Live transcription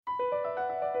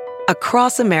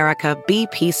Across America,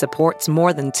 BP supports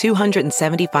more than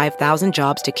 275,000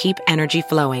 jobs to keep energy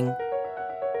flowing.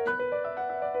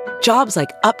 Jobs like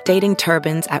updating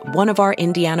turbines at one of our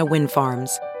Indiana wind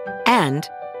farms and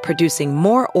producing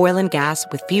more oil and gas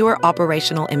with fewer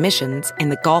operational emissions in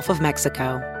the Gulf of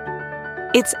Mexico.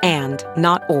 It's and,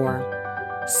 not or.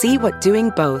 See what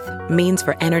doing both means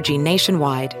for energy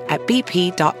nationwide at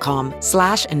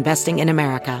bp.com/investing in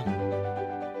America.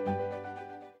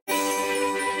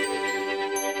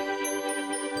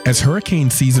 As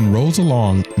hurricane season rolls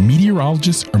along,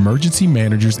 meteorologists, emergency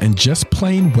managers, and just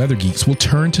plain weather geeks will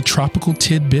turn to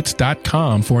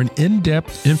tropicaltidbits.com for an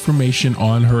in-depth information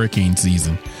on hurricane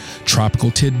season.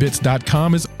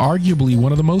 Tropicaltidbits.com is arguably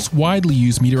one of the most widely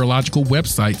used meteorological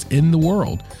websites in the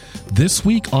world. This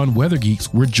week on Weather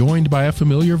Geeks, we're joined by a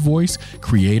familiar voice,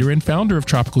 creator and founder of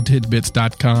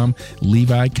tropicaltidbits.com,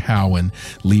 Levi Cowan.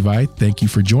 Levi, thank you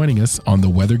for joining us on the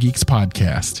Weather Geeks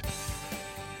podcast.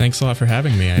 Thanks a lot for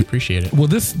having me. I appreciate it. Well,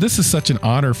 this is such an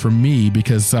honor for me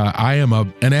because I am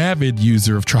an avid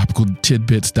user of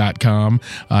tropicaltidbits.com.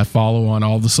 I follow on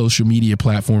all the social media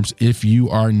platforms. If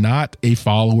you are not a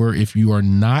follower, if you are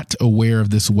not aware of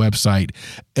this website,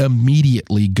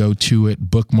 immediately go to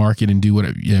it, bookmark it, and do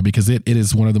whatever. Yeah, because it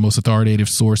is one of the most authoritative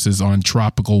sources on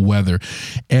tropical weather.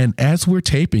 And as we're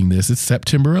taping this, it's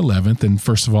September 11th. And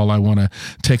first of all, I want to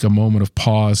take a moment of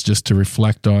pause just to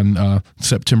reflect on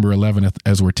September 11th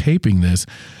as we're taping this.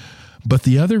 But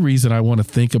the other reason I want to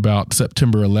think about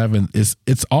September 11th is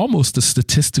it's almost the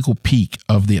statistical peak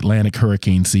of the Atlantic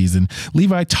hurricane season.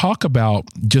 Levi, talk about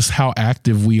just how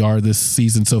active we are this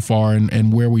season so far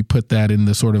and where we put that in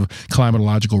the sort of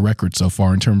climatological record so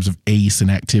far in terms of ACE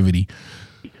and activity.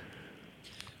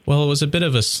 Well, it was a bit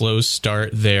of a slow start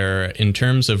there. In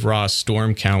terms of raw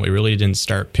storm count, we really didn't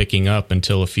start picking up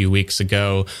until a few weeks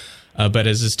ago. But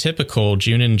as is typical,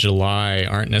 June and July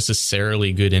aren't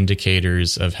necessarily good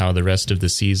indicators of how the rest of the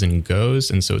season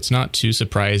goes. And so it's not too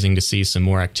surprising to see some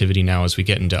more activity now as we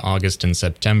get into August and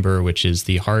September, which is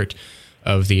the heart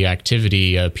of the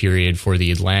activity period for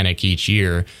the Atlantic each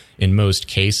year in most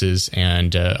cases.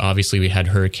 And obviously we had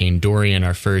Hurricane Dorian,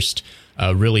 our first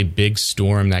really big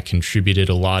storm that contributed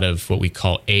a lot of what we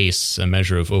call ACE, a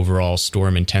measure of overall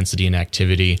storm intensity and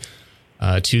activity,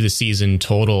 to the season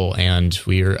total, and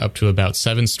we are up to about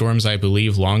 7 storms, I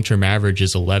believe. Long-term average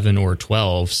is 11 or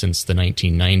 12 since the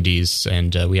 1990s,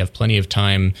 and we have plenty of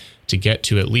time to get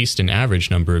to at least an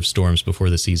average number of storms before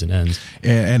the season ends.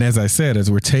 And as I said, as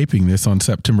we're taping this on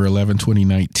September 11,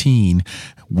 2019,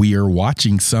 we are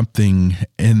watching something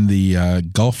in the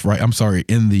in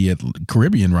the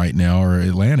Caribbean right now, or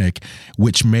Atlantic,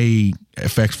 which may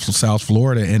affect South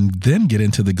Florida and then get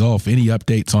into the Gulf. Any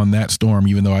updates on that storm,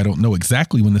 even though I don't know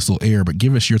exactly when this will air, but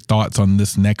give us your thoughts on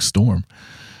this next storm.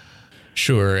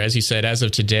 Sure. As you said, as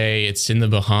of today, it's in the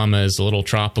Bahamas, a little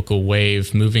tropical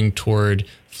wave moving toward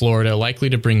Florida, likely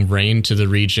to bring rain to the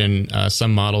region.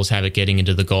 Some models have it getting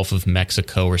into the Gulf of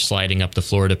Mexico or sliding up the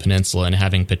Florida Peninsula and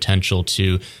having potential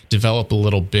to develop a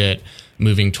little bit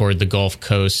moving toward the Gulf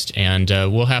Coast. And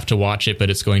we'll have to watch it,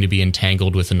 but it's going to be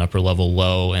entangled with an upper level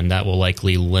low, and that will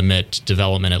likely limit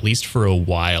development at least for a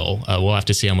while. We'll have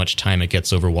to see how much time it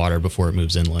gets over water before it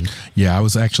moves inland. Yeah, I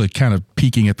was actually kind of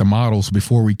peeking at the models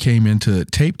before we came into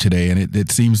tape today, and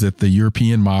it seems that the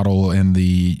European model and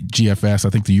the GFS,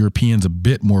 I think the European's a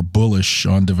bit more bullish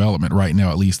on development right now,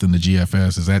 at least than the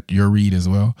GFS. Is that your read as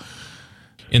well?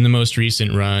 In the most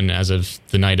recent run, as of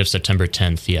the night of September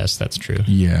 10th, yes, that's true.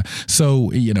 Yeah.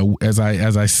 So, as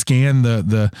I scan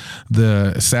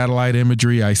the satellite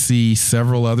imagery, I see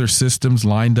several other systems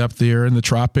lined up there in the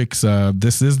tropics.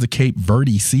 This is the Cape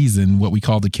Verde season, what we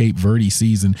call the Cape Verde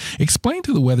season. Explain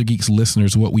to the Weather Geeks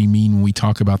listeners what we mean when we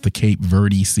talk about the Cape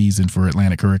Verde season for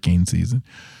Atlantic hurricane season.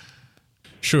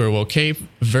 Sure. Well, Cape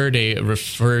Verde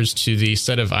refers to the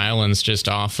set of islands just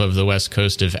off of the west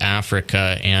coast of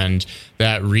Africa, and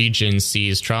that region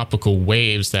sees tropical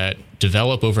waves that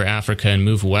develop over Africa and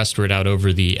move westward out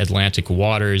over the Atlantic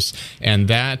waters, and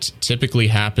that typically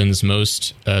happens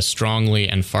most strongly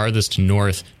and farthest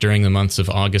north during the months of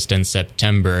August and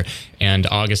September. And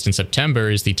August and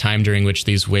September is the time during which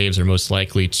these waves are most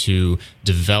likely to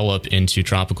develop into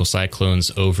tropical cyclones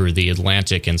over the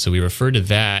Atlantic, and so we refer to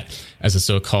that as a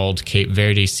so-called Cape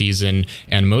Verde season,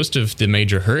 and most of the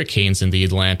major hurricanes in the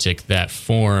Atlantic that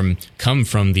form come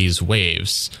from these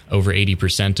waves, over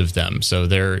 80% of them. So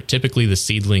they're typically the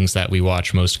seedlings that we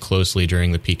watch most closely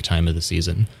during the peak time of the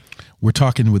season. We're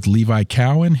talking with Levi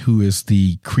Cowan, who is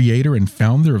the creator and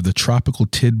founder of the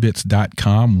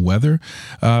TropicalTidbits.com weather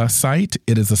site.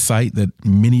 It is a site that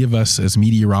many of us as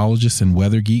meteorologists and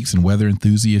weather geeks and weather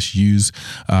enthusiasts use,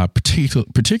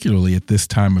 particularly at this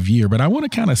time of year. But I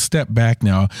want to kind of step back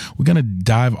now. We're going to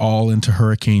dive all into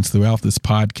hurricanes throughout this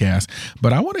podcast,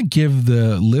 but I want to give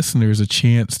the listeners a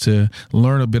chance to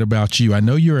learn a bit about you. I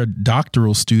know you're a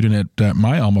doctoral student at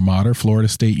my alma mater, Florida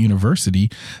State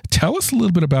University. Tell us a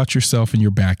little bit about yourself and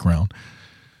your background.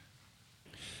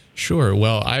 Sure.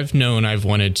 Well, I've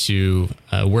wanted to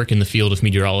work in the field of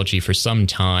meteorology for some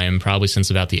time, probably since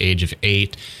about the age of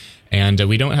 8. And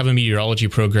we don't have a meteorology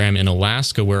program in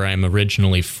Alaska, where I'm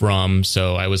originally from,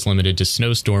 so I was limited to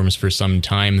snowstorms for some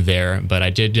time there. But I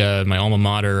did, my alma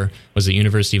mater was the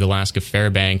University of Alaska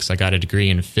Fairbanks. I got a degree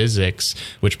in physics,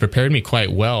 which prepared me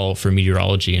quite well for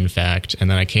meteorology, in fact. And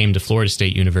then I came to Florida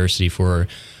State University for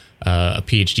a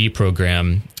PhD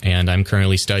program, and I'm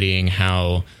currently studying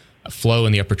how flow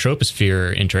in the upper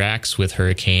troposphere interacts with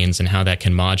hurricanes and how that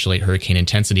can modulate hurricane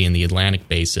intensity in the Atlantic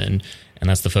basin. And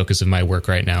that's the focus of my work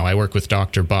right now. I work with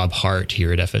Dr. Bob Hart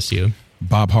here at FSU.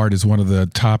 Bob Hart is one of the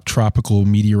top tropical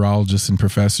meteorologists and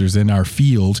professors in our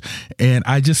field. And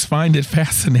I just find it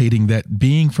fascinating that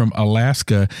being from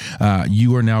Alaska,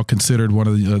 you are now considered one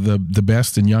of the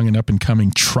best and young and up and coming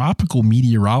tropical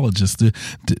meteorologists.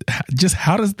 Just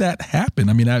how does that happen?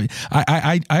 I mean,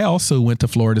 I also went to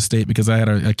Florida State because I had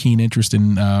a keen interest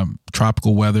in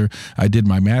tropical weather. I did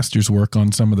my master's work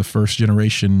on some of the first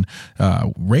generation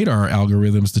radar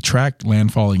algorithms to track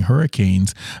landfalling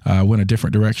hurricanes. Went a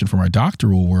different direction for my doctoral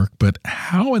work, but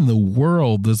how in the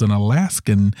world does an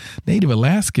native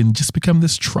Alaskan just become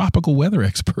this tropical weather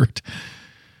expert?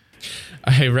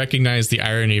 I recognize the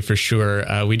irony for sure.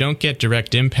 We don't get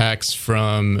direct impacts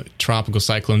from tropical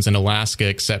cyclones in Alaska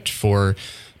except for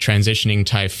transitioning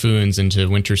typhoons into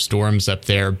winter storms up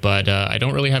there, but I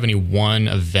don't really have any one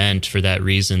event for that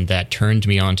reason that turned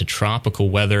me on to tropical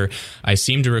weather. I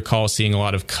seem to recall seeing a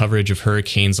lot of coverage of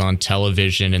hurricanes on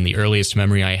television, and the earliest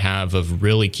memory I have of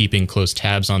really keeping close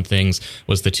tabs on things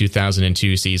was the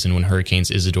 2002 season when Hurricanes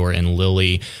Isidore and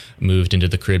Lily moved into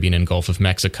the Caribbean and Gulf of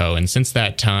Mexico. And since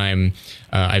that time,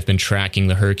 I've been tracking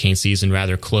the hurricane season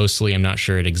rather closely. I'm not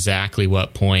sure at exactly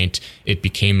what point it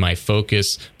became my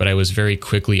focus, but I was very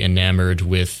quickly enamored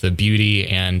with the beauty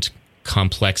and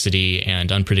complexity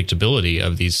and unpredictability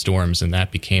of these storms, and that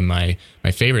became my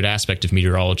favorite aspect of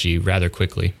meteorology rather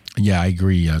quickly. Yeah, I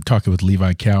agree. Talking with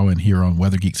Levi Cowan here on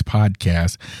Weather Geeks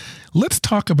podcast. Let's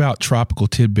talk about Tropical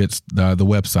Tidbits, the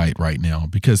website right now,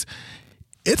 because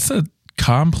it's a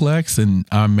complex and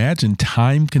I imagine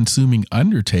time-consuming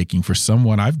undertaking for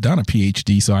someone. I've done a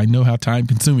PhD, so I know how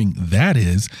time-consuming that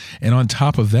is. And on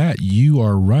top of that, you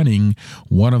are running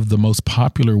one of the most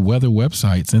popular weather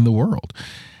websites in the world.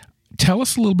 Tell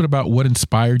us a little bit about what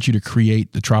inspired you to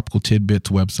create the Tropical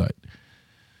Tidbits website.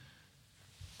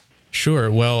 Sure.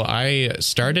 Well, I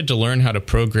started to learn how to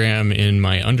program in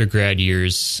my undergrad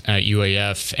years at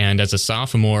UAF, and as a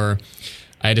sophomore,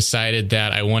 I decided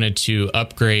that I wanted to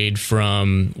upgrade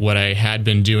from what I had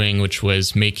been doing, which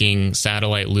was making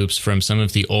satellite loops from some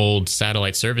of the old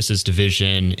Satellite Services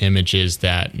Division images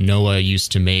that NOAA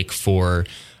used to make for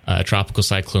tropical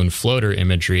cyclone floater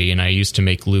imagery. And I used to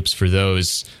make loops for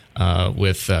those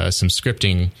with some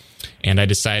scripting. And I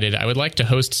decided I would like to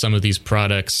host some of these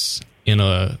products in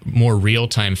a more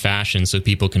real-time fashion so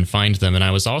people can find them. And I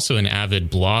was also an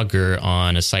avid blogger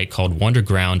on a site called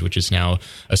Wonderground, which is now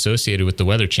associated with the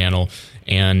Weather Channel.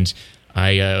 And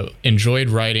I enjoyed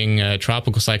writing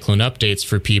tropical cyclone updates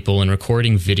for people and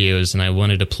recording videos, and I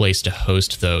wanted a place to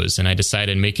host those. And I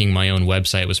decided making my own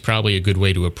website was probably a good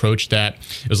way to approach that.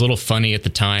 It was a little funny at the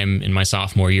time in my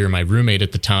sophomore year. My roommate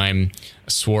at the time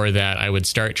swore that I would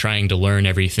start trying to learn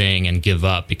everything and give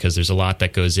up because there's a lot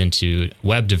that goes into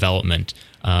web development.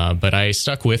 But I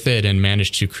stuck with it and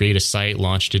managed to create a site,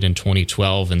 launched it in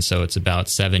 2012, and so it's about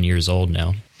 7 years old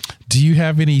now. Do you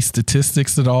have any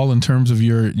statistics at all in terms of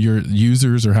your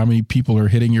users or how many people are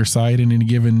hitting your site in any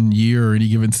given year or any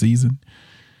given season?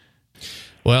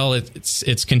 Well,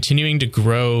 it's continuing to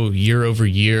grow year over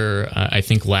year. I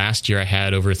think last year I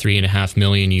had over 3.5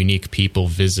 million unique people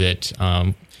visit,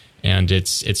 and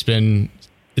it's been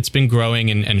growing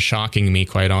and shocking me,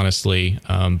 quite honestly.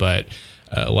 But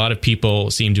a lot of people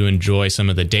seem to enjoy some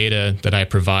of the data that I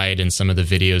provide and some of the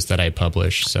videos that I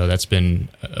publish. So that's been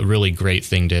a really great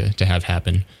thing to have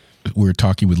happen. We're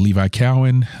talking with Levi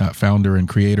Cowan, founder and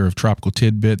creator of Tropical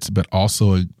Tidbits, but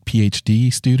also a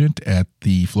PhD student at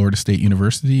the Florida State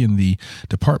University in the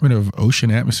Department of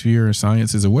Ocean Atmosphere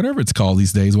Sciences, or whatever it's called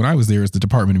these days. When I was there, it was the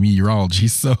Department of Meteorology.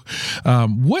 So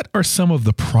what are some of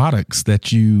the products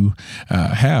that you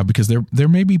have? Because there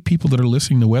may be people that are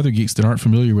listening to Weather Geeks that aren't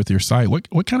familiar with your site.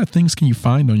 What kind of things can you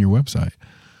find on your website?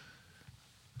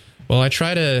 Well, I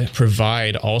try to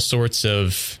provide all sorts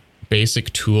of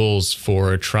basic tools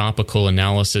for tropical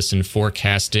analysis and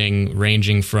forecasting,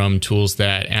 ranging from tools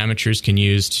that amateurs can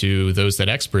use to those that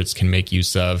experts can make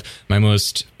use of. My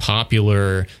most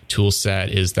popular tool set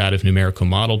is that of numerical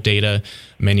model data.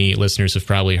 Many listeners have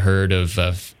probably heard of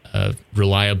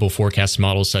reliable forecast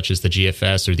models such as the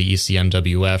GFS or the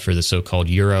ECMWF or the so-called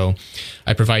Euro.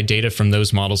 I provide data from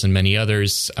those models and many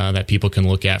others that people can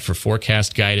look at for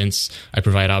forecast guidance. I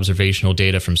provide observational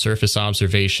data from surface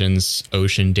observations,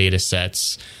 ocean data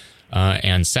sets,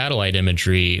 and satellite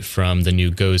imagery from the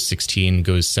new GOES 16,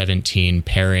 GOES 17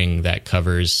 pairing that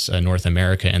covers North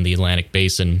America and the Atlantic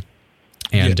Basin.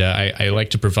 And I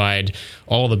like to provide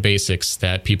all the basics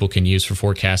that people can use for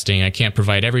forecasting. I can't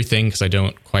provide everything because I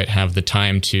don't quite have the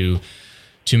time to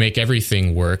make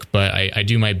everything work, but I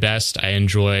do my best. I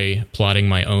enjoy plotting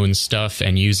my own stuff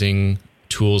and using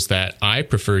tools that I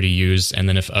prefer to use, and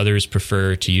then if others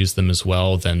prefer to use them as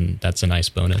well, then that's a nice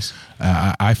bonus.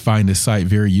 I find this site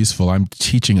very useful. I'm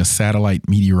teaching a satellite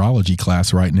meteorology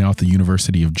class right now at the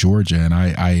University of Georgia, and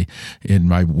I in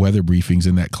my weather briefings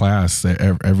in that class,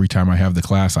 every time I have the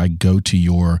class, I go to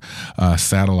your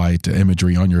satellite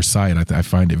imagery on your site. I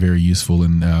find it very useful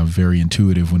and very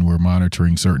intuitive when we're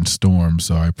monitoring certain storms,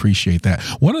 so I appreciate that.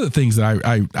 One of the things that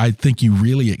I think you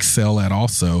really excel at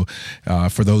also,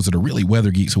 for those that are really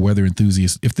weather geeks or weather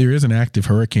enthusiasts, if there is an active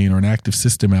hurricane or an active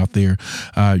system out there,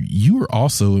 you are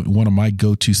also one of my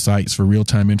go-to sites for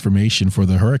real-time information for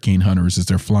the hurricane hunters as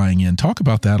they're flying in. Talk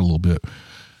about that a little bit.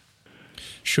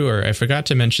 Sure. I forgot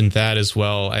to mention that as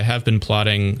well. I have been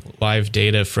plotting live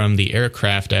data from the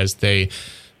aircraft as they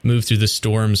move through the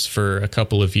storms for a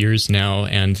couple of years now,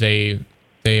 and they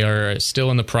are still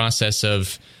in the process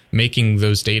of making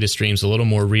those data streams a little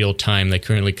more real time. They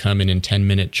currently come in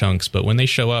 10-minute chunks, but when they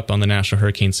show up on the National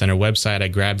Hurricane Center website, I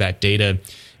grab that data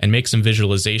and make some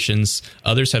visualizations.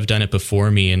 Others have done it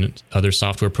before me in other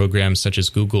software programs such as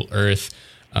Google Earth,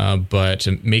 but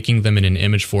making them in an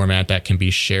image format that can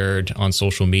be shared on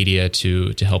social media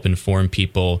to help inform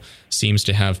people seems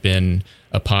to have been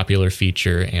a popular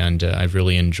feature, and I've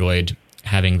really enjoyed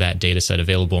having that data set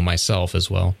available myself as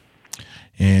well.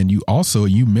 And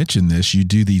you mentioned this, you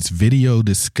do these video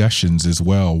discussions as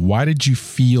well. Why did you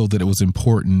feel that it was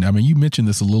important? I mean, you mentioned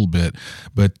this a little bit,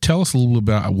 but tell us a little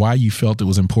bit about why you felt it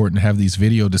was important to have these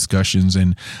video discussions.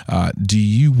 And do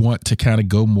you want to kind of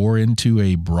go more into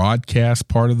a broadcast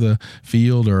part of the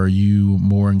field, or are you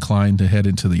more inclined to head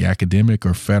into the academic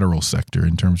or federal sector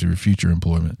in terms of your future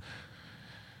employment?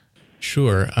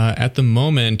 Sure. At the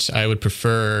moment, I would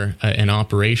prefer an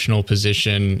operational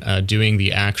position doing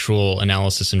the actual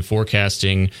analysis and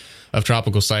forecasting of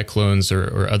tropical cyclones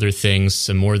or other things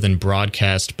more than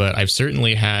broadcast. But I've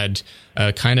certainly had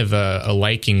kind of a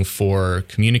liking for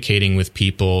communicating with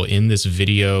people in this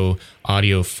video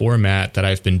audio format that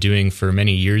I've been doing for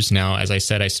many years now. As I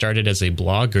said, I started as a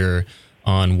blogger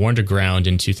on Wonderground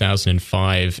in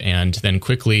 2005 and then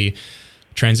quickly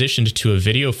transitioned to a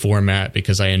video format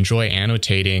because I enjoy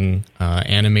annotating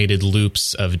animated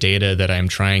loops of data that I'm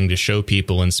trying to show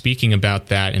people, and speaking about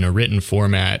that in a written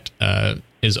format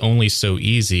is only so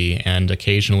easy, and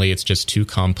occasionally it's just too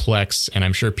complex, and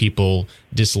I'm sure people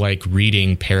dislike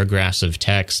reading paragraphs of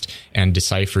text and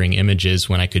deciphering images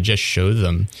when I could just show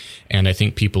them, and I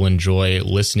think people enjoy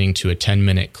listening to a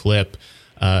 10-minute clip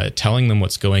telling them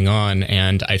what's going on.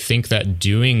 And I think that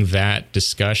doing that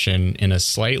discussion in a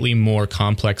slightly more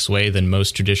complex way than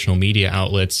most traditional media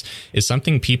outlets is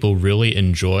something people really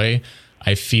enjoy.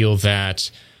 I feel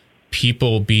that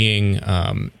people being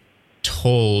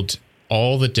told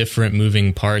all the different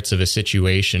moving parts of a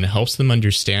situation helps them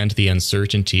understand the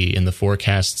uncertainty in the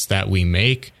forecasts that we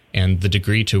make and the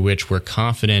degree to which we're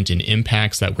confident in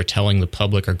impacts that we're telling the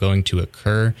public are going to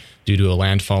occur due to a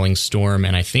landfalling storm.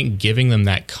 And I think giving them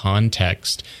that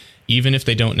context, even if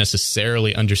they don't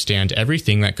necessarily understand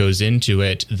everything that goes into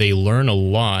it, they learn a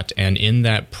lot. And in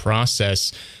that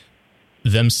process,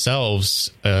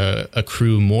 themselves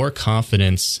accrue more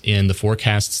confidence in the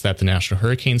forecasts that the National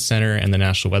Hurricane Center and the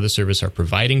National Weather Service are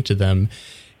providing to them.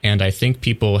 And I think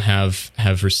people have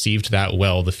received that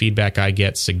well. The feedback I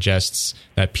get suggests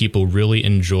that people really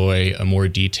enjoy a more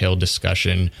detailed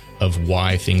discussion of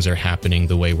why things are happening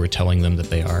the way we're telling them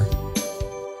that they are.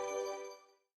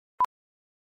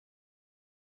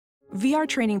 VR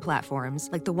training platforms,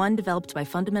 like the one developed by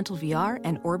Fundamental VR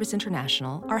and Orbis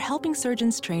International, are helping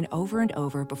surgeons train over and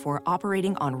over before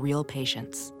operating on real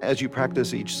patients. As you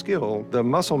practice each skill, the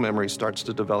muscle memory starts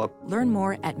to develop. Learn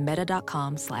more at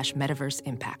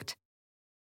meta.com/metaverseimpact.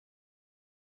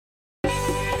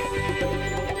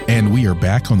 And we are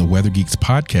back on the Weather Geeks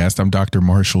podcast. I'm Dr.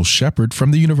 Marshall Shepard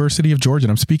from the University of Georgia.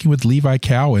 And I'm speaking with Levi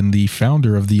Cowan, the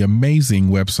founder of the amazing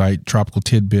website,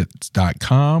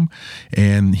 tropicaltidbits.com.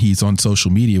 And he's on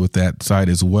social media with that site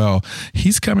as well.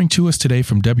 He's coming to us today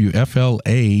from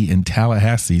WFLA in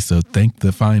Tallahassee. So thank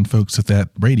the fine folks at that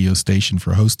radio station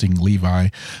for hosting Levi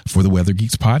for the Weather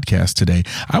Geeks podcast today.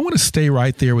 I want to stay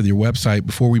right there with your website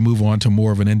before we move on to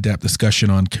more of an in-depth discussion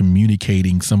on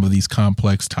communicating some of these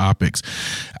complex topics.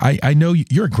 I know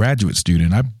you're a graduate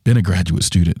student. I've been a graduate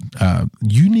student.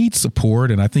 You need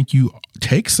support, and I think you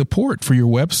take support for your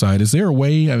website. Is there a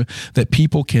way that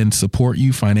people can support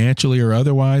you financially or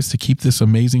otherwise to keep this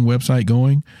amazing website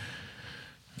going?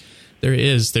 There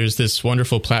is. There's this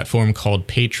wonderful platform called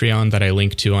Patreon that I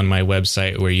link to on my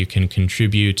website where you can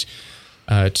contribute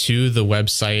to the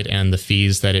website and the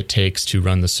fees that it takes to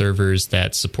run the servers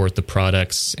that support the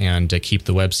products and keep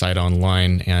the website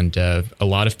online. And a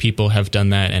lot of people have done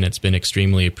that, and it's been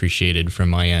extremely appreciated from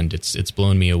my end. It's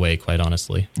blown me away, quite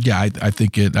honestly. Yeah, I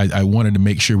think I wanted to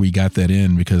make sure we got that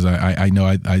in because I know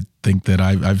I think that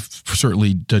I've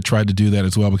certainly tried to do that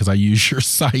as well because I use your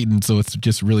site, and so it's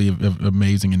just really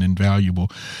amazing and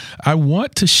invaluable. I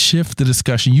want to shift the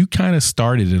discussion. You kind of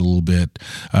started it a little bit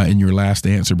in your last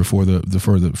answer before the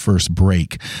first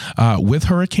break with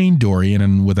Hurricane Dorian,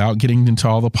 and without getting into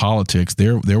all the politics,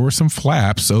 there were some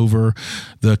flaps over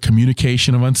the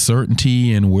communication of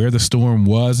uncertainty and where the storm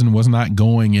was and was not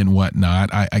going and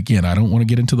whatnot. I don't want to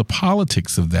get into the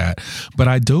politics of that, but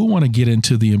I do want to get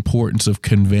into the importance of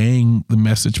conveying the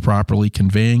message properly,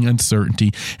 conveying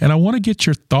uncertainty. And I want to get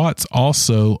your thoughts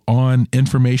also on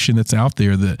information that's out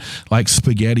there that like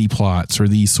spaghetti plots or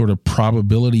these sort of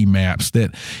probability maps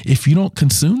that if you don't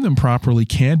consume them properly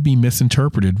can be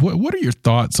misinterpreted. What are your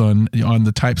thoughts on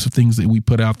the types of things that we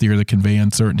put out there that convey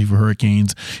uncertainty for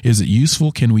hurricanes? Is it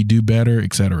useful? Can we do better,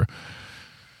 et cetera?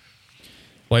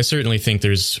 Well, I certainly think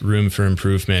there's room for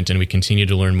improvement, and we continue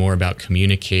to learn more about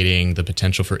communicating the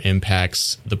potential for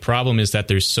impacts. The problem is that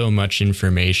there's so much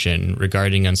information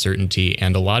regarding uncertainty,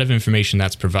 and a lot of information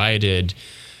that's provided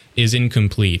is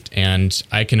incomplete. And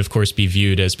I can, of course, be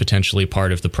viewed as potentially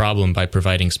part of the problem by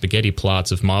providing spaghetti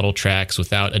plots of model tracks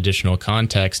without additional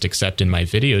context, except in my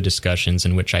video discussions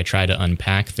in which I try to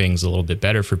unpack things a little bit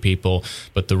better for people.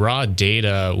 But the raw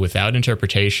data without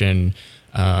interpretation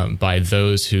by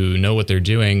those who know what they're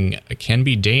doing can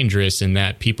be dangerous in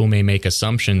that people may make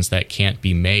assumptions that can't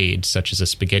be made, such as a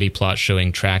spaghetti plot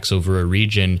showing tracks over a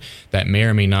region that may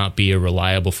or may not be a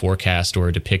reliable forecast or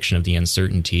a depiction of the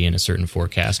uncertainty in a certain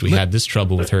forecast. We had this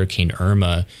trouble with Hurricane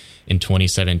Irma in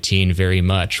 2017 very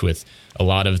much, with a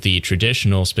lot of the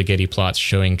traditional spaghetti plots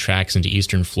showing tracks into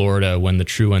eastern Florida when the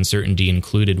true uncertainty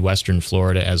included western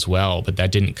Florida as well, but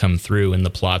that didn't come through in the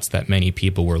plots that many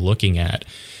people were looking at.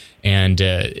 And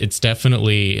it's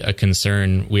definitely a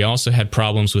concern. We also had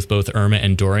problems with both Irma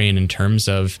and Dorian in terms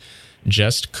of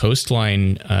just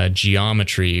coastline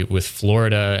geometry. With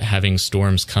Florida having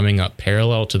storms coming up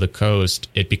parallel to the coast,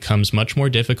 it becomes much more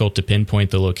difficult to pinpoint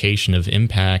the location of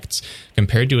impacts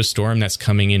compared to a storm that's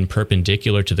coming in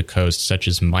perpendicular to the coast, such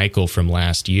as Michael from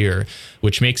last year,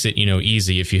 which makes it,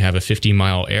 easy. If you have a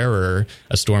 50-mile error,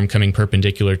 a storm coming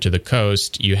perpendicular to the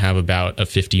coast, you have about a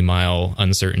 50-mile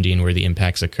uncertainty in where the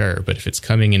impacts occur. But if it's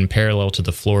coming in parallel to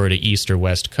the Florida east or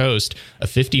west coast, a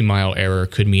 50-mile error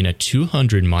could mean a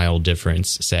 200-mile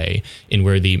difference, say, in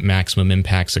where the maximum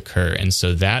impacts occur. And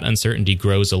so that uncertainty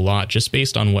grows a lot just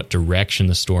based on what direction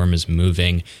the storm is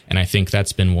moving. And I think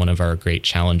that's been one of our great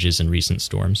challenges in recent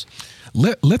storms.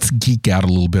 Let's geek out a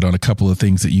little bit on a couple of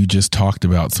things that you just talked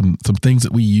about, some things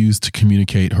that we use to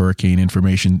communicate hurricane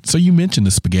information. So you mentioned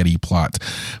the spaghetti plots.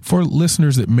 For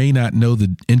listeners that may not know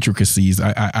the intricacies,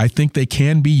 I think they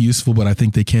can be useful, but I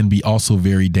think they can be also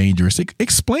very dangerous.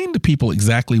 Explain to people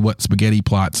exactly what spaghetti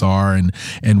plots are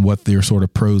and what their sort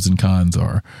of pros and cons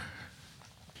are.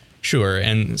 Sure,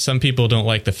 and some people don't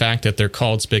like the fact that they're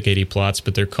called spaghetti plots,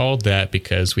 but they're called that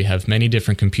because we have many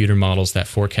different computer models that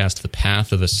forecast the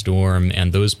path of a storm,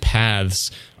 and those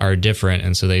paths are different,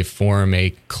 and so they form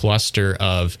a cluster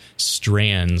of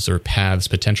strands or paths,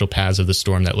 potential paths of the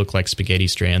storm that look like spaghetti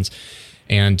strands.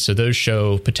 And so those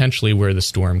show potentially where the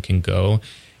storm can go.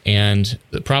 And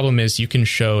the problem is you can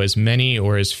show as many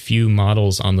or as few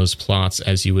models on those plots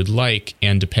as you would like,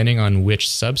 and depending on which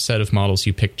subset of models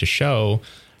you pick to show,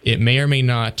 it may or may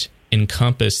not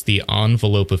encompass the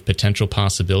envelope of potential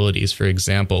possibilities. For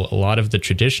example, a lot of the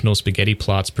traditional spaghetti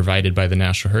plots provided by the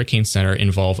National Hurricane Center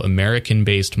involve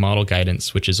American-based model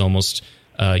guidance, which is almost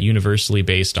universally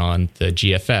based on the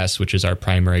GFS, which is our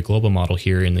primary global model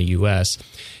here in the U.S.,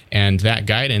 and that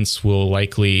guidance will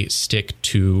likely stick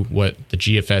to what the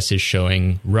GFS is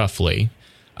showing roughly.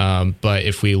 But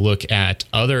if we look at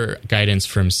other guidance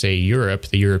from, say, Europe,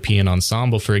 the European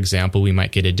Ensemble, for example, we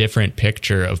might get a different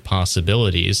picture of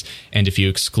possibilities. And if you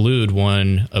exclude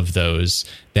one of those,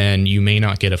 then you may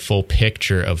not get a full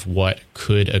picture of what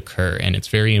could occur. And it's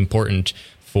very important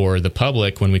for the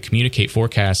public when we communicate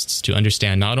forecasts to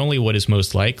understand not only what is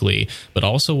most likely, but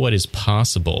also what is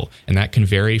possible. And that can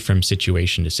vary from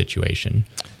situation to situation.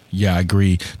 Yeah, I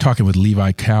agree. Talking with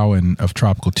Levi Cowan of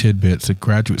Tropical Tidbits, a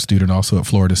graduate student also at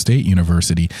Florida State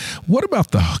University. What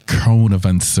about the cone of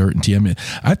uncertainty? I mean,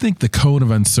 I think the cone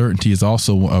of uncertainty is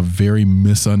also a very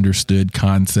misunderstood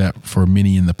concept for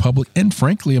many in the public and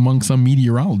frankly among some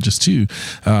meteorologists too.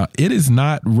 It is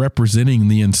not representing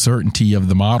the uncertainty of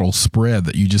the model spread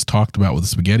that you just talked about with the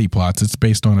spaghetti plots. It's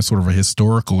based on a sort of a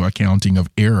historical accounting of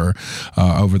error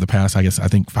over the past, I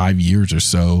think 5 years or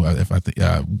so.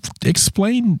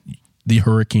 Explain the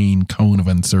hurricane cone of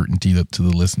uncertainty to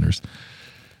the listeners.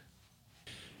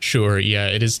 Sure. Yeah,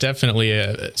 it is definitely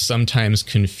a sometimes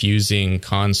confusing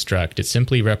construct. It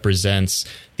simply represents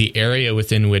the area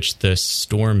within which the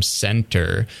storm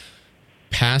center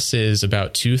passes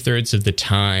about 2/3 of the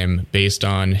time based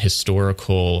on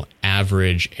historical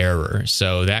average error.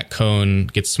 So that cone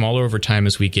gets smaller over time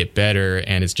as we get better,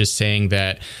 and it's just saying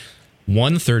that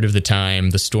 1/3 of the time,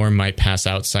 the storm might pass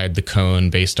outside the cone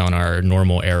based on our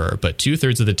normal error, but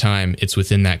 2/3 of the time, it's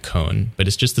within that cone, but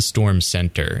it's just the storm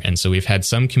center. And so we've had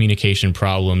some communication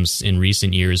problems in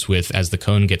recent years with, as the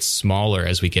cone gets smaller,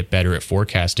 as we get better at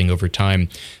forecasting over time,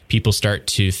 people start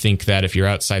to think that if you're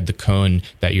outside the cone,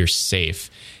 that you're safe.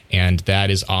 And that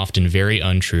is often very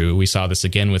untrue. We saw this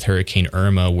again with Hurricane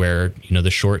Irma, where the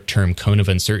short-term cone of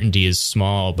uncertainty is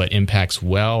small, but impacts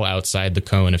well outside the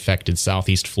cone affected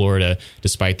southeast Florida,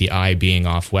 despite the eye being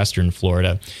off western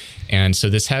Florida. And so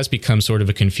this has become sort of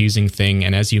a confusing thing.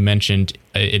 And as you mentioned,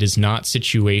 it is not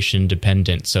situation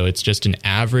dependent. So it's just an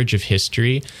average of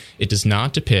history. It does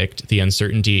not depict the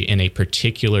uncertainty in a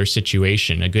particular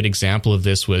situation. A good example of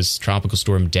this was Tropical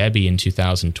Storm Debby in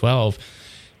 2012,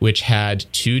 which had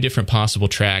two different possible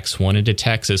tracks, one into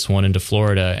Texas, one into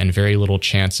Florida, and very little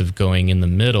chance of going in the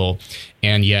middle.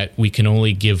 And yet we can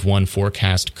only give one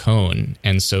forecast cone.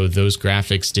 And so those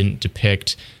graphics didn't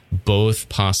depict both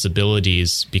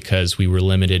possibilities because we were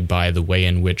limited by the way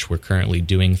in which we're currently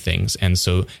doing things. And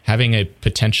so having a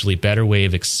potentially better way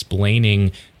of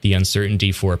explaining the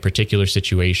uncertainty for a particular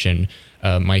situation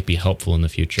might be helpful in the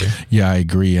future. Yeah, I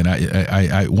agree. And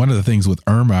I one of the things with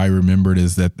Irma I remembered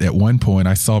is that at one point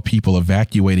I saw people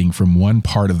evacuating from one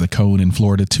part of the cone in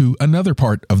Florida to another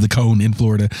part of the cone in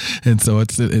Florida. And so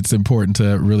it's important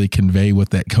to really convey what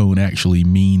that cone actually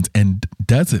means and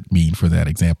does it mean for that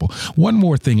example. One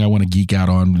more thing I want to geek out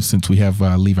on, since we have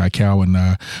Levi Cowan,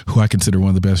 who I consider one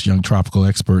of the best young tropical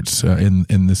experts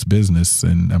in this business,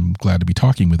 and I'm glad to be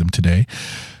talking with him today.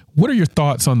 What are your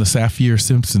thoughts on the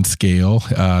Saffir-Simpson scale?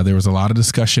 There was a lot of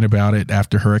discussion about it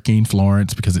after Hurricane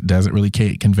Florence because it doesn't really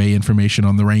convey information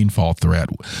on the rainfall threat.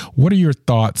 What are your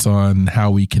thoughts on how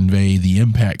we convey the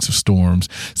impacts of storms,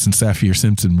 since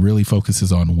Saffir-Simpson really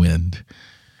focuses on wind?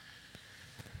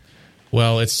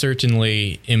 Well, it's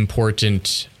certainly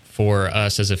important for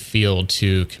us as a field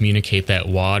to communicate that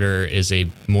water is a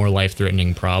more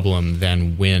life-threatening problem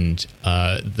than wind.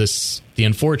 The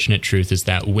unfortunate truth is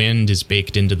that wind is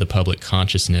baked into the public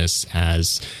consciousness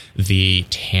as the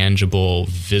tangible,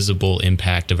 visible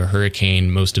impact of a hurricane.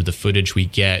 Most of the footage we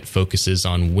get focuses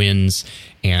on winds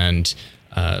and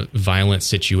violent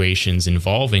situations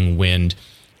involving wind.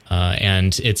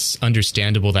 And it's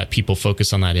understandable that people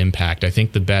focus on that impact. I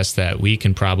think the best that we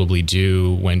can probably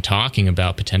do when talking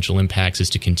about potential impacts is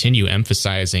to continue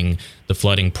emphasizing the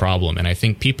flooding problem. And I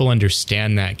think people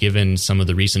understand that, given some of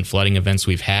the recent flooding events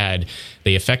we've had.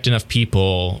 They affect enough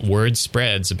people. Word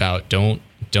spreads about don't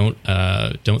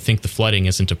think the flooding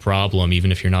isn't a problem,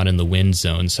 even if you're not in the wind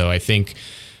zone. So I think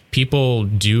people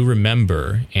do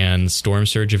remember, and storm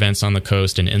surge events on the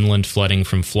coast and inland flooding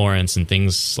from Florence and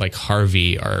things like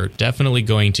Harvey are definitely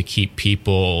going to keep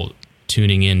people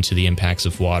tuning in to the impacts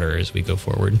of water as we go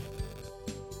forward.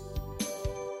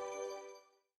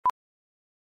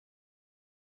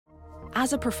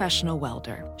 As a professional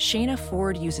welder, Shayna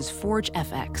Ford uses Forge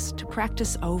FX to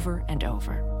practice over and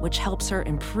over, which helps her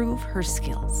improve her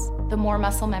skills. The more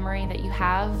muscle memory that you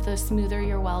have, the smoother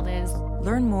your weld is.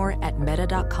 Learn more at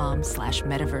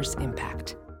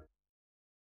meta.com/metaverseimpact.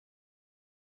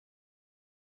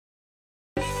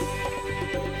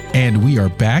 And we are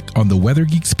back on the Weather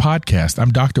Geeks podcast.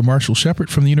 I'm Dr. Marshall Shepard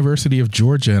from the University of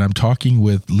Georgia, and I'm talking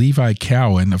with Levi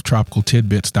Cowan of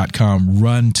TropicalTidbits.com.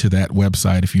 Run to that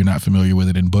website if you're not familiar with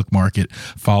it and bookmark it.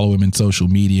 Follow him in social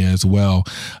media as well.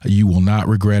 You will not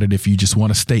regret it if you just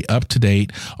want to stay up to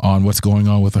date on what's going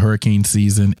on with the hurricane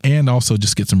season and also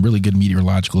just get some really good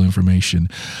meteorological information.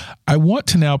 I want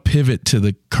to now pivot to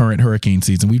the current hurricane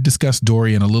season. We've discussed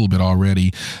Dorian a little bit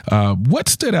already. What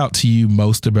stood out to you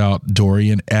most about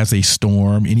Dorian as a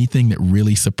storm? Anything that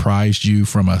really surprised you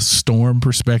from a storm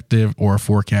perspective or a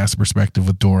forecast perspective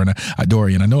with Dorian?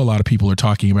 I know a lot of people are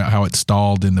talking about how it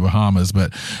stalled in the Bahamas,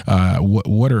 but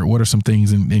what are some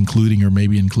things including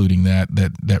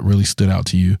that really stood out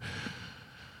to you?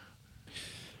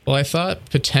 Well, I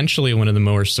thought potentially one of the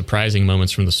more surprising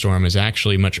moments from the storm is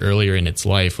actually much earlier in its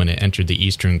life when it entered the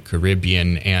Eastern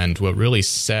Caribbean, and what really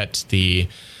set the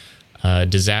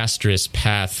disastrous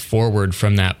path forward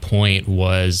from that point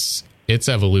was its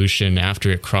evolution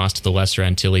after it crossed the Lesser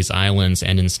Antilles Islands,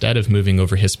 and instead of moving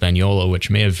over Hispaniola,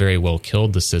 which may have very well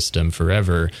killed the system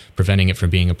forever, preventing it from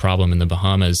being a problem in the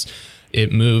Bahamas, it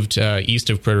moved east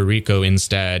of Puerto Rico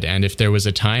instead. And if there was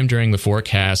a time during the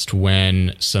forecast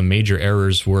when some major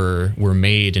errors were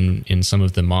made in some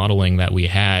of the modeling that we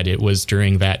had, it was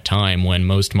during that time when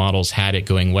most models had it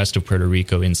going west of Puerto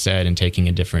Rico instead and taking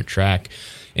a different track.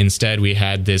 Instead, we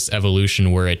had this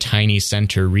evolution where a tiny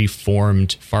center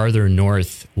reformed farther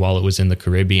north while it was in the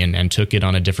Caribbean and took it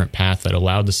on a different path that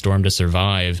allowed the storm to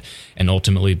survive and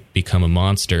ultimately become a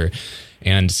monster.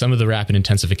 And some of the rapid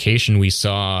intensification we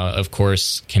saw, of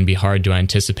course, can be hard to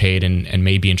anticipate and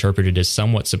may be interpreted as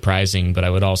somewhat surprising. But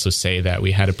I would also say that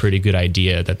we had a pretty good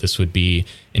idea that this would be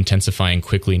intensifying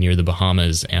quickly near the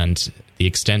Bahamas. And the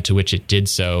extent to which it did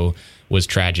so was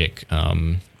tragic.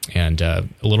 And a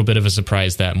little bit of a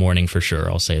surprise that morning for sure.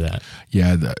 I'll say that.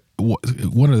 Yeah.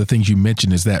 One of the things you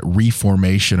mentioned is that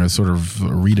reformation or sort of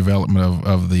redevelopment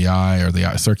of the eye or the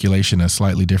eye circulation in a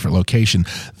slightly different location.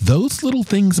 Those little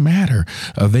things matter.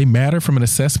 They matter from an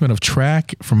assessment of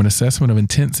track, from an assessment of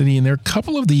intensity. And there are a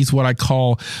couple of these, what I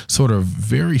call sort of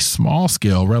very small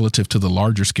scale relative to the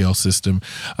larger scale system,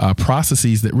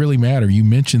 processes that really matter. You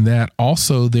mentioned that.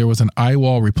 Also, there was an eye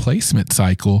wall replacement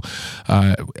cycle,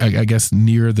 I guess,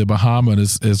 near the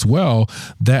Bahamas as well,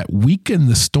 that weakened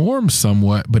the storm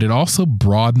somewhat, but it also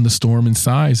broadened the storm in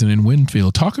size and in wind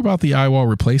field. Talk about the eye wall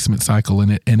replacement cycle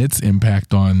and its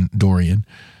impact on Dorian.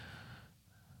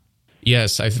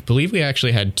 Yes, I believe we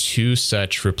actually had two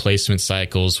such replacement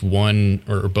cycles, one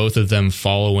or both of them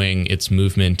following its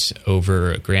movement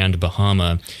over Grand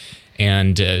Bahama.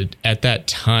 And at that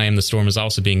time, the storm was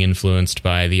also being influenced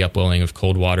by the upwelling of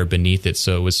cold water beneath it.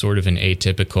 So it was sort of an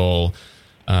atypical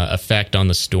effect on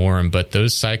the storm. But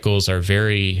those cycles are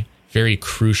very, very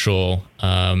crucial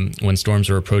when storms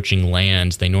are approaching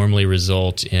land. They normally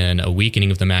result in a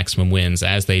weakening of the maximum winds,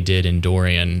 as they did in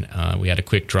Dorian. We had a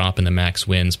quick drop in the max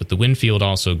winds, but the wind field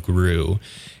also grew.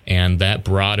 And that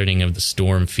broadening of the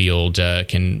storm field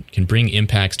can bring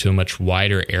impacts to a much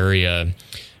wider area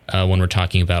when we're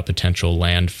talking about potential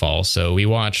landfall. So we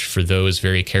watch for those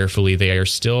very carefully. They are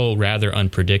still rather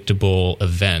unpredictable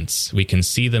events. We can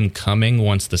see them coming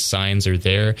once the signs are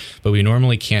there, but we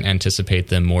normally can't anticipate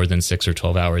them more than 6 or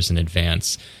 12 hours in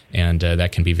advance. And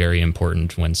that can be very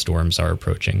important when storms are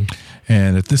approaching.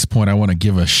 And at this point, I want to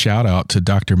give a shout out to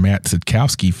Dr. Matt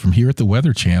Sitkowski from here at the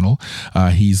Weather Channel.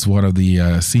 He's one of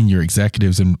the senior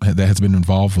executives that has been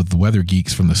involved with the Weather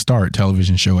Geeks from the start,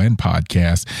 television show and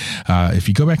podcast. If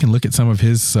you go back and look at some of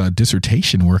his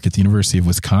dissertation work at the University of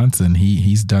Wisconsin,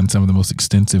 he's done some of the most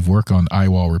extensive work on eye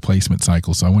wall replacement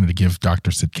cycles. So I wanted to give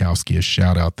Dr. Sitkowski a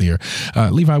shout out there.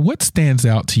 Levi, what stands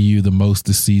out to you the most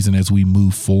this season as we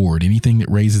move forward? Anything that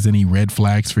raises any red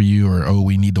flags for you or,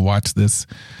 we need to watch this?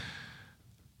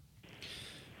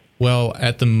 Well,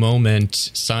 at the moment,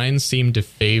 signs seem to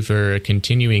favor a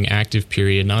continuing active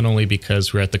period, not only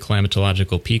because we're at the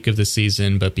climatological peak of the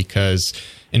season, but because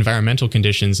environmental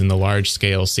conditions in the large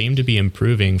scale seem to be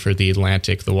improving for the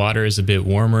Atlantic. The water is a bit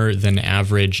warmer than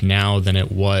average now than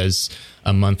it was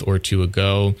a month or two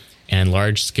ago, and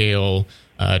large scale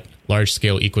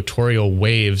equatorial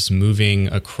waves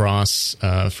moving across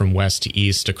from west to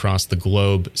east across the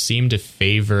globe seem to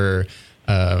favor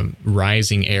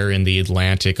rising air in the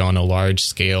Atlantic on a large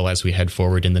scale as we head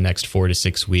forward in the next 4 to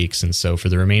 6 weeks. And so for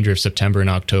the remainder of September and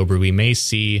October, we may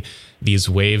see these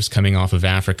waves coming off of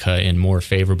Africa in more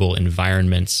favorable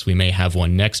environments. We may have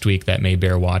one next week that may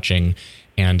bear watching,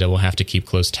 and we'll have to keep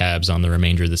close tabs on the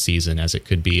remainder of the season, as it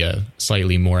could be a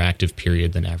slightly more active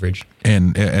period than average.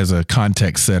 And as a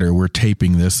context setter, we're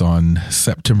taping this on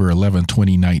September 11,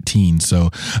 2019. So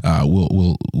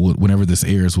we'll whenever this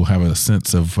airs, we'll have a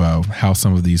sense of how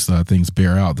some of these things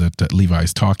bear out that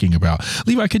Levi's talking about.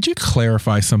 Levi, could you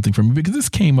clarify something for me? Because this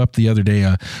came up the other day.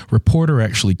 A reporter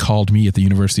actually called me at the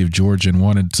University of Georgia and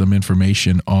wanted some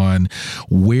information on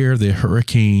where the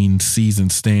hurricane season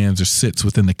stands or sits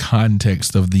within the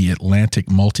context of the Atlantic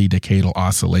multi-decadal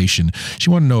oscillation. She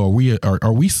wanted to know,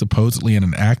 are we supposedly in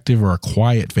an active or a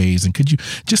quiet phase? And could you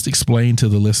just explain to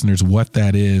the listeners what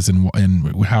that is and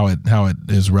how it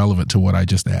is relevant to what I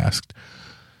just asked?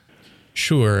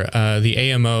 Sure. The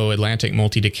AMO, Atlantic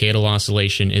Multi-Decadal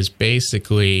Oscillation, is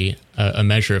basically a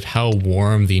measure of how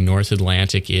warm the North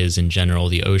Atlantic is in general,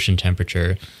 the ocean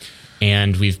temperature.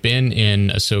 And we've been in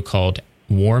a so-called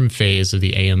warm phase of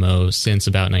the AMO since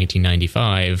about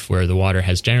 1995, where the water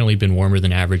has generally been warmer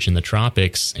than average in the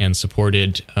tropics and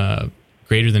supported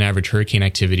greater than average hurricane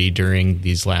activity during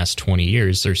these last 20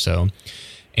 years or so.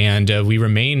 And we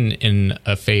remain in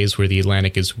a phase where the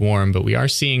Atlantic is warm, but we are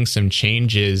seeing some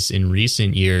changes in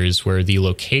recent years where the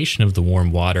location of the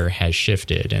warm water has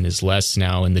shifted and is less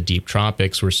now in the deep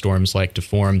tropics where storms like to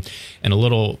form and a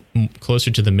little closer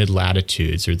to the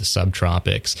mid-latitudes or the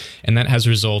subtropics. And that has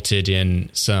resulted in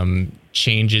some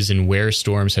changes in where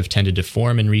storms have tended to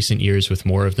form in recent years, with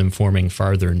more of them forming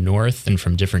farther north and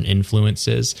from different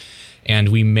influences. And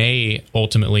we may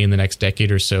ultimately in the next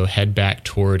decade or so head back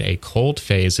toward a cold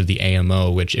phase of the AMO,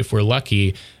 which, if we're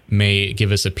lucky, may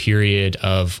give us a period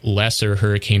of lesser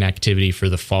hurricane activity for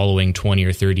the following 20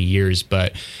 or 30 years.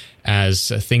 But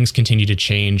as things continue to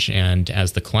change and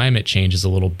as the climate changes a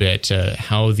little bit,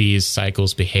 how these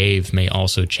cycles behave may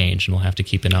also change, and we'll have to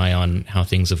keep an eye on how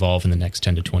things evolve in the next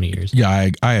 10 to 20 years. Yeah,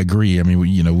 I agree. I mean,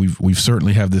 we've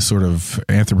certainly have this sort of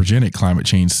anthropogenic climate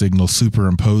change signal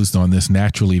superimposed on this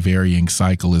naturally varying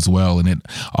cycle as well, and it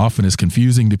often is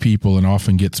confusing to people and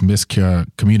often gets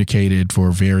miscommunicated for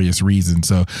various reasons.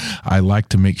 So I like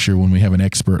to make sure when we have an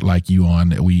expert like you on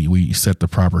that we set the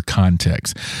proper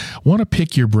context. Want to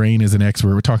pick your brain as an expert.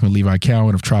 We're talking with Levi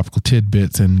Cowan of Tropical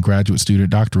Tidbits and graduate student,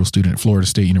 doctoral student at Florida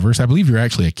State University. I believe you're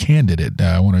actually a candidate.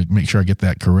 I want to make sure I get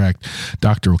that correct.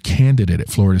 Doctoral candidate at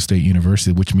Florida State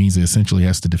University, which means he essentially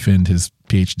has to defend his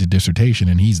PhD dissertation,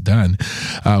 and he's done.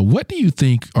 What do you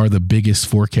think are the biggest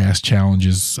forecast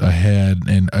challenges ahead,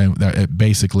 and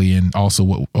basically, and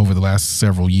also over the last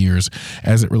several years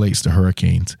as it relates to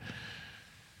hurricanes?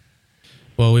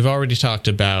 Well, we've already talked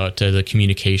about the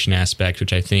communication aspect,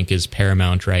 which I think is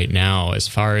paramount right now. As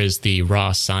far as the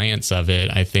raw science of it,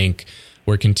 I think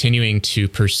we're continuing to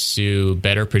pursue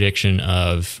better prediction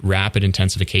of rapid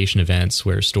intensification events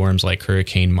where storms like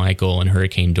Hurricane Michael and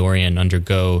Hurricane Dorian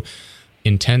undergo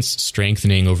intense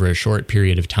strengthening over a short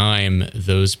period of time.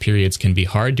 Those periods can be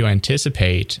hard to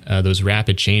anticipate, those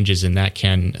rapid changes, and that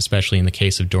can, especially in the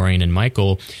case of Dorian and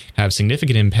Michael, have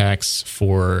significant impacts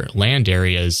for land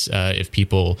areas if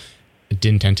people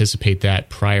didn't anticipate that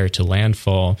prior to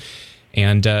landfall.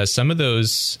 And some of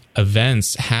those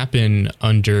events happen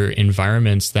under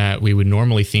environments that we would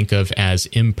normally think of as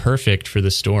imperfect for the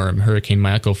storm. Hurricane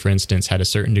Michael, for instance, had a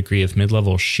certain degree of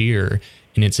mid-level shear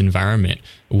in its environment,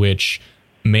 which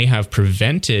may have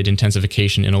prevented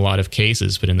intensification in a lot of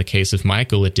cases. But in the case of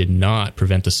Michael, it did not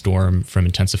prevent the storm from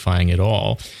intensifying at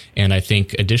all. And I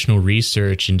think additional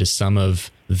research into some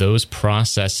of those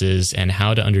processes and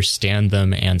how to understand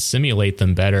them and simulate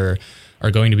them better are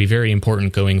going to be very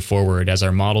important going forward as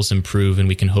our models improve, and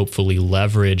we can hopefully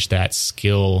leverage that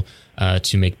skill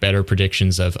to make better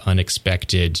predictions of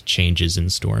unexpected changes in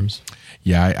storms.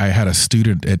 Yeah, I had a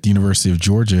student at the University of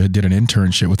Georgia who did an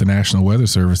internship with the National Weather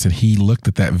Service, and he looked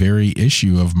at that very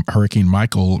issue of Hurricane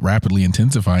Michael rapidly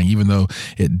intensifying, even though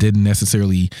it didn't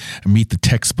necessarily meet the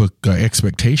textbook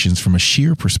expectations from a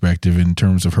shear perspective in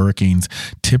terms of hurricanes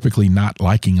typically not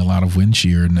liking a lot of wind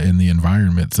shear in the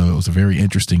environment. So it was a very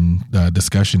interesting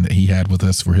discussion that he had with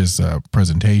us for his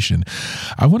presentation.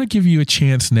 I want to give you a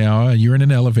chance now. You're in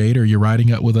an elevator, you're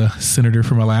riding up with a senator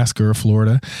from Alaska or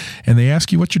Florida, and they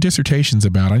ask you what your dissertation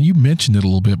about. And you mentioned it a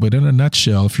little bit, but in a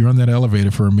nutshell, if you're on that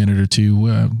elevator for a minute or two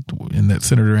and that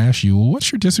senator asks you, well,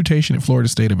 what's your dissertation at Florida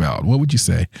State about? What would you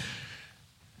say?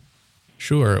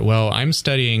 Sure. Well, I'm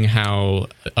studying how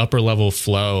upper level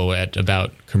flow at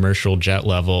about commercial jet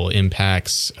level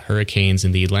impacts hurricanes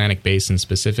in the Atlantic Basin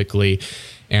specifically.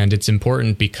 And it's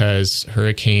important because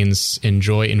hurricanes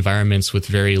enjoy environments with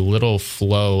very little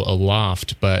flow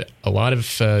aloft, but a lot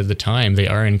of the time they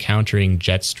are encountering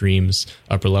jet streams,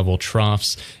 upper level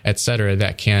troughs, etc.,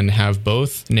 that can have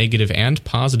both negative and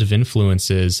positive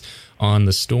influences on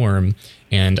the storm.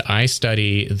 And I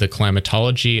study the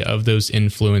climatology of those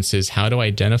influences, how to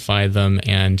identify them,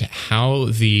 and how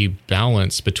the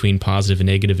balance between positive and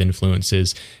negative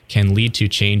influences can lead to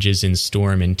changes in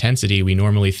storm intensity. We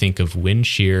normally think of wind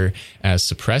shear as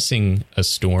suppressing a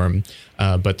storm,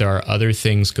 but there are other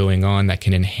things going on that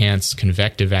can enhance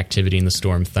convective activity in the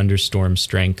storm, thunderstorm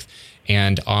strength,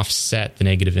 and offset the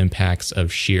negative impacts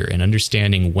of shear. And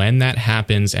understanding when that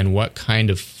happens and what kind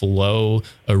of flow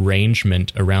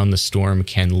arrangement around the storm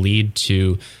can lead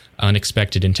to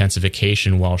unexpected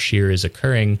intensification while shear is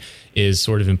occurring is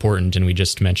sort of important. And we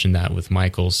just mentioned that with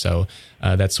Michael. So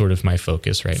that's sort of my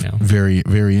focus right now. Very,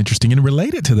 very interesting. And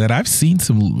related to that, I've seen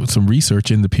some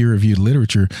research in the peer-reviewed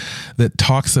literature that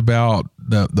talks about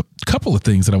the couple of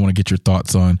things that I want to get your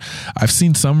thoughts on. I've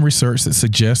seen some research that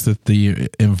suggests that the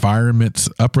environments,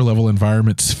 upper level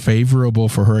environments favorable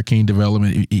for hurricane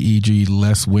development, e.g.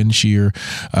 less wind shear,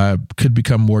 could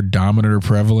become more dominant or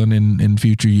prevalent in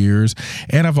future years.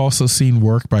 And I've also seen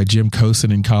work by Jim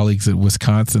Kosin and colleagues at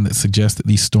Wisconsin that suggests that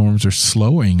these storms are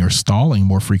slowing or stalling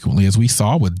more frequently, as we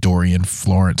saw with Dorian,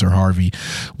 Florence, or Harvey.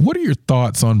 What are your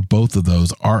thoughts on both of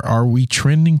those? Are we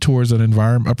trending towards an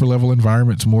upper level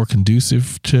environments more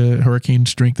conducive to hurricane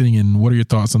strengthening? And what are your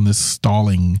thoughts on this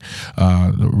stalling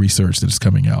research that is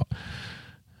coming out?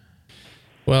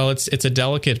 Well, it's a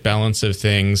delicate balance of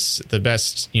things. The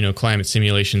best, climate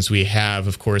simulations we have,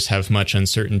 of course, have much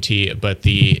uncertainty, but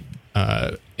the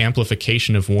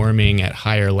amplification of warming at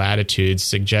higher latitudes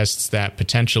suggests that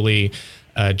potentially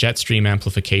jet stream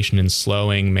amplification and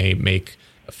slowing may make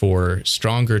for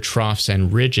stronger troughs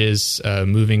and ridges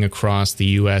moving across the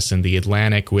U.S. and the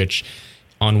Atlantic, which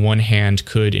on one hand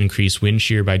could increase wind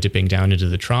shear by dipping down into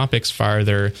the tropics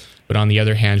farther, but on the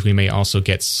other hand, we may also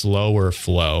get slower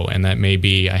flow. And that may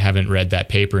be, I haven't read that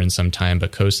paper in some time,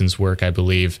 but Kosin's work, I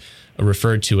believe,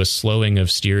 referred to a slowing of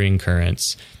steering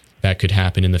currents that could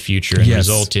happen in the future and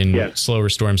result in slower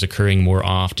storms occurring more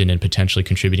often and potentially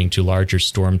contributing to larger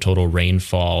storm total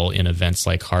rainfall in events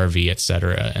like Harvey, et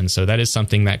cetera. And so that is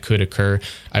something that could occur.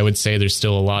 I would say there's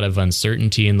still a lot of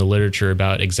uncertainty in the literature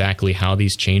about exactly how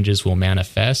these changes will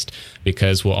manifest,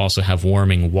 because we'll also have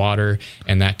warming water,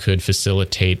 and that could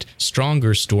facilitate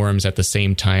stronger storms at the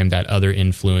same time that other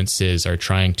influences are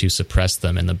trying to suppress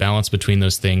them. And the balance between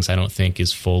those things, I don't think,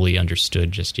 is fully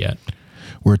understood just yet.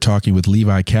 We're talking with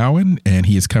Levi Cowan, and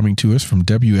he is coming to us from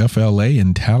WFLA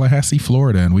in Tallahassee,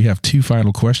 Florida. And we have two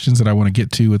final questions that I want to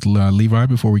get to with Levi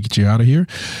before we get you out of here.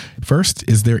 First,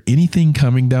 is there anything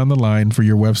coming down the line for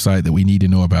your website that we need to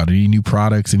know about? Any new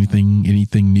products, anything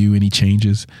new, any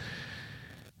changes?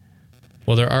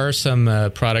 Well, there are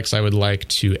some products I would like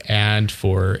to add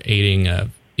for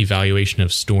aiding evaluation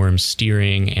of storm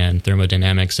steering and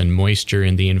thermodynamics and moisture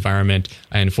in the environment.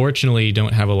 I unfortunately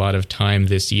don't have a lot of time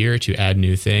this year to add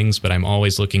new things, but I'm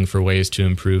always looking for ways to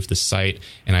improve the site,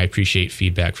 and I appreciate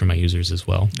feedback from my users as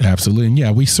well. Absolutely. And yeah,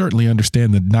 we certainly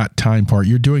understand the not time part.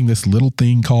 You're doing this little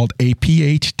thing called a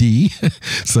PhD,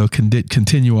 so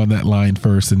continue on that line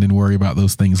first and then worry about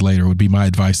those things later would be my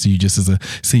advice to you, just as a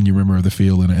senior member of the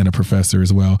field and a professor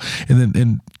as well.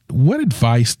 And what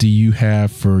advice do you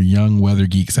have for young weather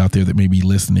geeks out there that may be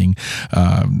listening?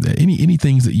 Any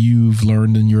things that you've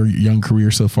learned in your young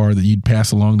career so far that you'd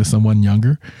pass along to someone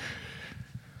younger?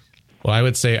 Well, I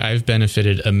would say I've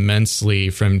benefited immensely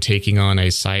from taking on a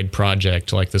side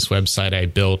project like this website I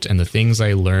built, and the things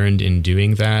I learned in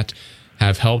doing that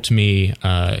have helped me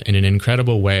in an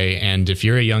incredible way. And if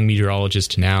you're a young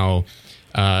meteorologist now,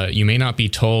 you may not be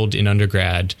told in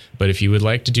undergrad, but if you would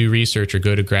like to do research or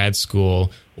go to grad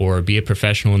school or be a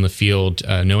professional in the field,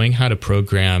 knowing how to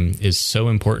program is so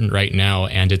important right now,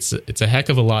 and it's a heck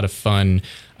of a lot of fun.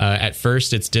 At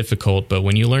first, it's difficult, but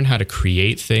when you learn how to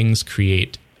create things,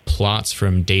 create plots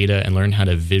from data, and learn how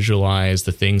to visualize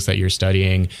the things that you're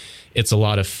studying, it's a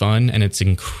lot of fun, and it's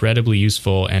incredibly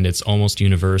useful, and it's almost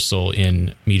universal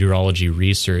in meteorology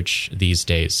research these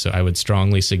days. So I would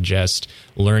strongly suggest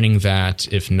learning that,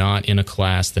 if not in a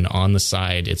class, then on the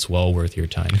side. It's well worth your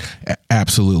time.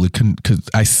 Absolutely.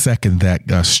 I second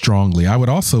that strongly. I would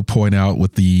also point out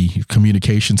with the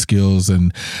communication skills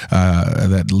and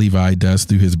that Levi does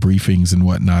through his briefings and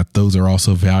whatnot, those are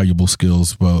also valuable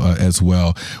skills as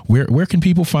well. Where can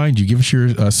people find you? Give us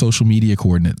your social media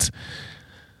coordinates.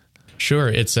 Sure.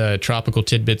 It's Tropical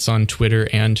Tidbits on Twitter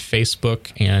and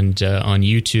Facebook, and on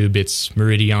YouTube, it's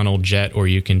Meridional Jet, or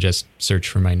you can just search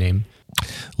for my name.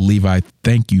 Levi,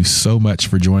 thank you so much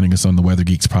for joining us on the Weather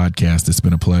Geeks podcast. It's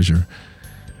been a pleasure.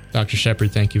 Dr.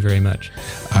 Shepard, thank you very much.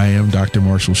 I am Dr.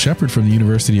 Marshall Shepard from the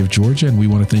University of Georgia, and we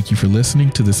want to thank you for listening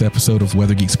to this episode of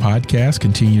Weather Geeks Podcast.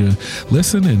 Continue to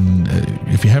listen, and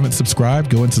if you haven't subscribed,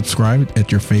 go and subscribe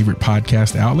at your favorite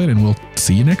podcast outlet, and we'll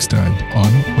see you next time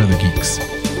on Weather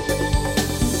Geeks.